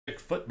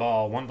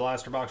football. One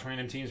blaster box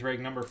random teams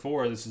break number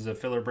 4. This is a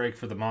filler break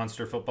for the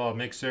Monster Football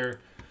Mixer.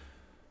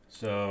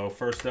 So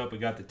first up, we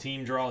got the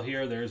team draw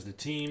here. There's the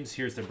teams.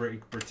 Here's the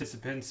break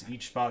participants.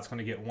 Each spot's going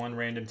to get one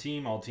random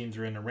team. All teams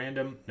are in a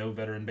random. No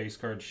veteran base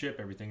card ship.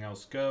 Everything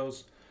else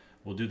goes.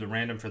 We'll do the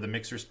random for the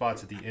mixer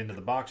spots at the end of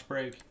the box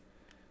break.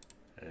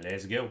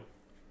 Let's go.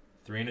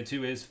 3 and a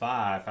 2 is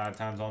 5. 5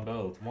 times on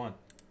both. 1,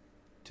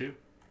 2,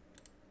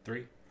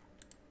 3,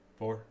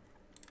 4,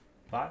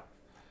 5.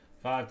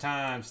 5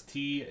 times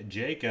T.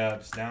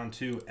 Jacobs down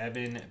to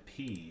Evan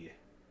P.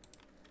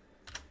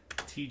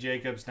 T.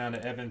 Jacobs down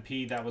to Evan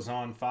P. That was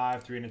on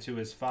 5. 3 and a 2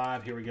 is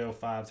 5. Here we go.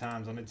 5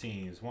 times on the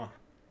teams. 1,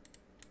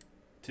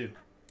 2,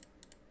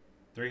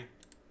 3,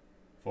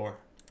 4,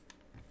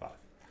 5.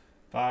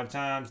 5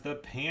 times the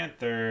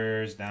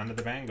Panthers down to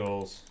the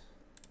Bengals.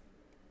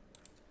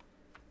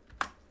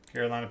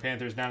 Carolina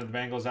Panthers down to the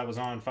Bengals. That was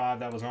on 5.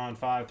 That was on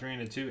 5. 3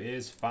 and a 2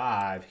 is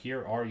 5.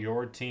 Here are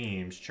your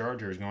teams.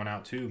 Chargers going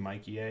out to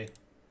Mikey A.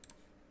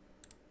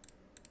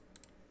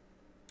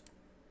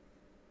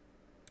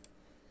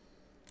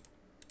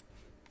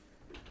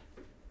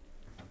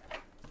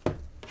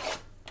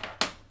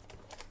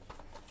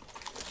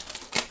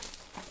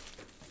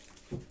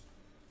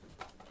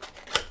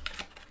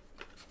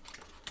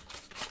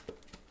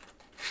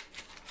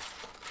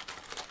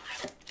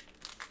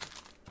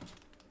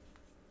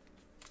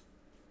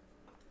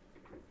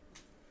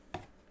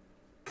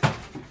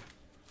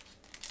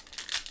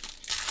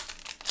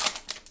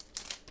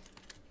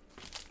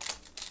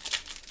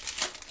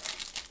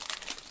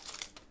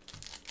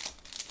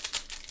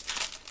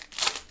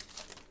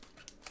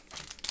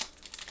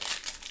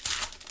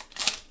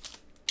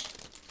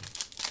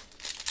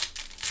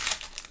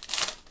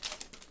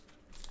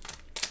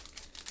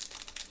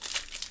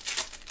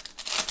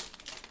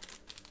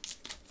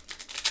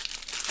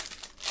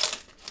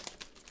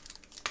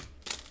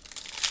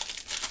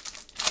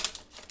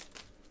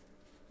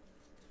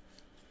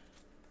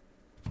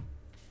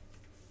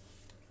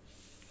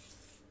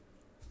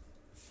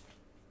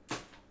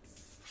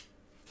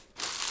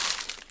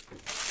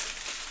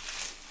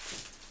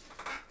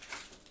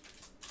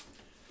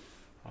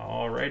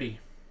 Alrighty.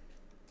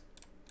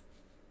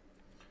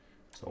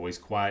 It's always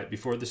quiet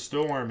before the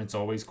storm. It's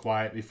always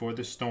quiet before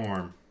the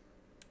storm.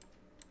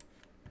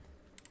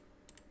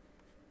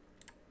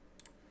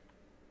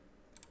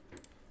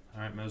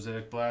 Alright,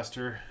 Mosaic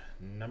Blaster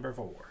number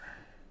 4.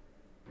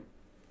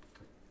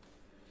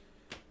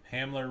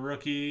 Hamler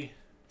rookie.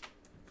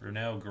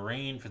 Brunel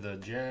Green for the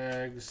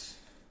Jags.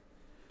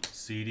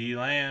 CD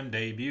Lamb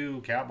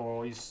debut.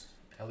 Cowboys.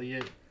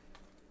 Elliott.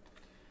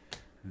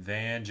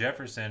 Van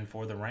Jefferson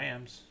for the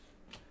Rams.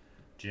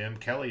 Jim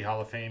Kelly,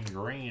 Hall of Fame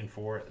green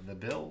for the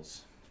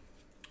Bills.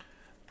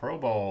 Pro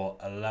Bowl,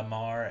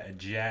 Lamar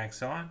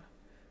Jackson.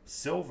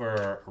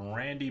 Silver,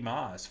 Randy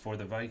Moss for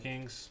the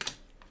Vikings.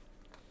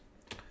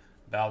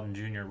 Bowden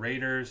Jr.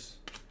 Raiders.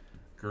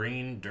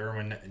 Green,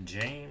 Derwin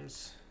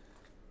James.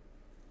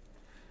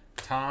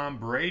 Tom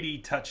Brady,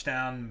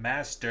 touchdown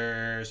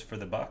Masters for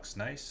the Bucks.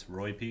 Nice.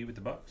 Roy P. with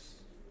the Bucks.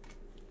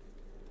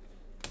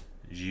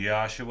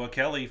 Joshua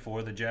Kelly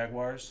for the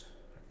Jaguars.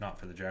 Not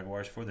for the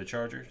Jaguars, for the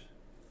Chargers.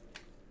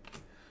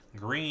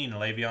 Green,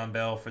 Le'Veon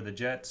Bell for the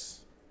Jets.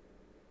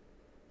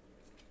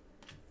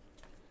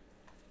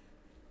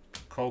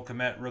 Cole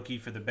Kmet, rookie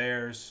for the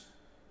Bears.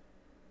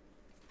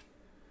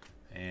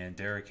 And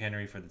Derrick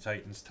Henry for the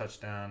Titans,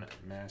 touchdown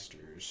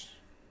Masters.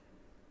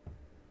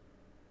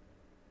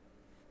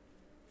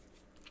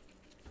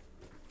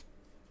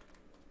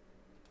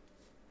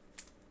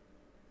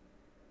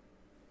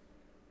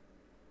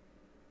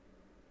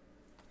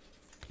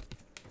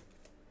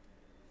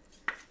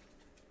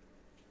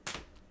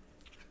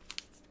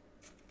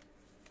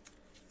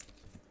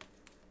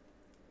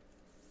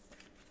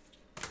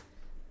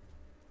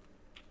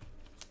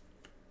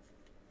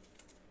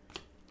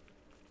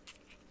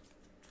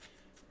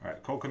 All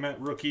right, Cole Kmet,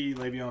 rookie.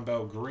 Le'Veon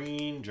Bell,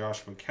 green.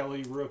 Joshua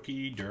Kelly,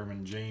 rookie.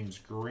 Derwin James,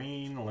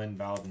 green. Lynn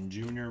Bowden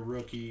Jr.,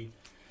 rookie.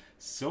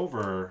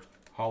 Silver,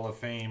 Hall of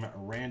Fame,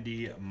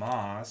 Randy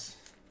Moss.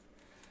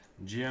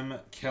 Jim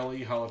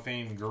Kelly, Hall of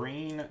Fame,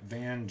 green.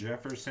 Van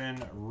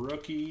Jefferson,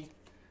 rookie.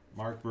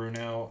 Mark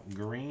Brunel,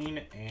 green.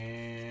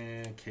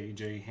 And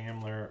KJ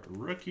Hamler,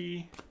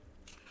 rookie.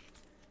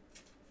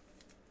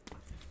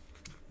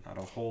 Not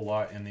a whole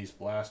lot in these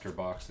blaster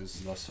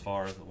boxes thus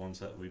far, the ones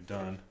that we've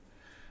done.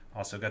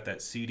 Also got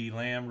that CD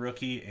Lamb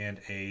rookie and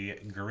a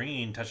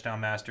green touchdown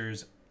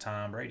Masters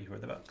Tom Brady for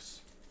the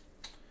Bucks.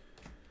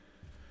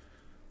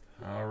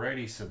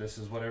 Alrighty, so this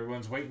is what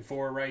everyone's waiting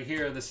for right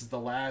here. This is the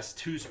last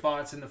 2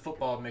 spots in the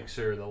football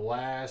mixer. The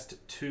last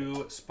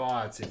 2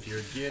 spots. If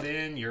you get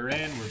in, you're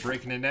in. We're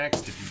breaking it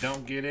next. If you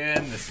don't get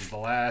in, this is the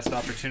last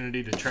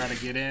opportunity to try to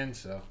get in.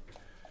 So,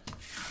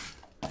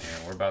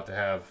 and we're about to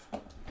have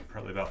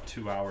probably about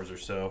 2 hours or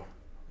so.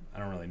 I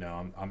don't really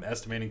know. I'm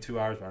estimating 2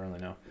 hours, but I don't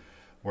really know.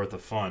 Worth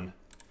of fun,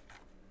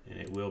 and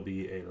it will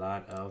be a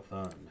lot of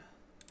fun.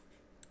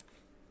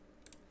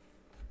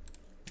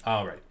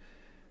 All right,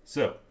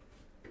 so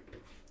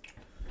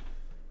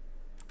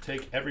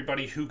take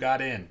everybody who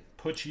got in,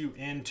 put you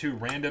into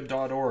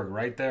random.org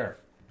right there.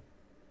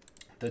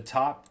 The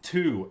top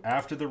 2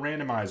 after the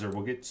randomizer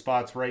will get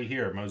spots right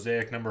here.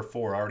 Mosaic number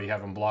 4. I already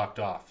have them blocked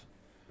off.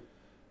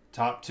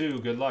 Top 2.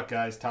 Good luck,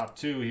 guys. Top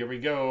 2. Here we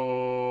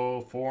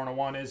go. 4 and a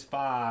 1 is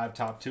 5.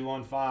 Top 2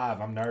 on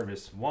 5. I'm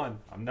nervous. 1.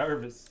 I'm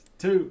nervous.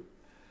 2.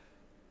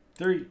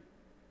 3.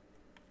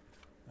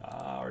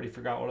 I already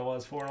forgot what it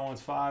was. 4 and 1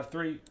 is 5.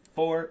 3,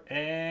 4,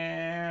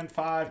 and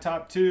 5.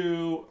 Top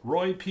 2.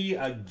 Roy P.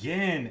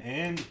 again.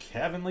 And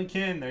Kevin Lee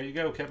Kin. There you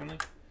go, Kevin Lee.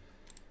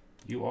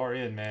 You are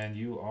in, man.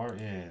 You are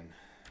in.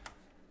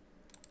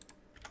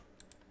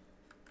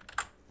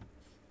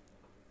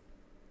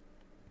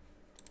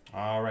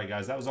 All right,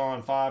 guys. That was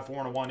on 5. 4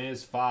 and a 1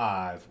 is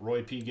 5.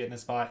 Roy P. getting a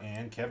spot.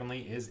 And Kevin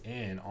Lee is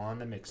in on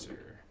the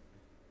mixer.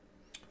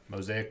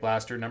 Mosaic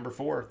Blaster number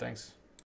 4. Thanks.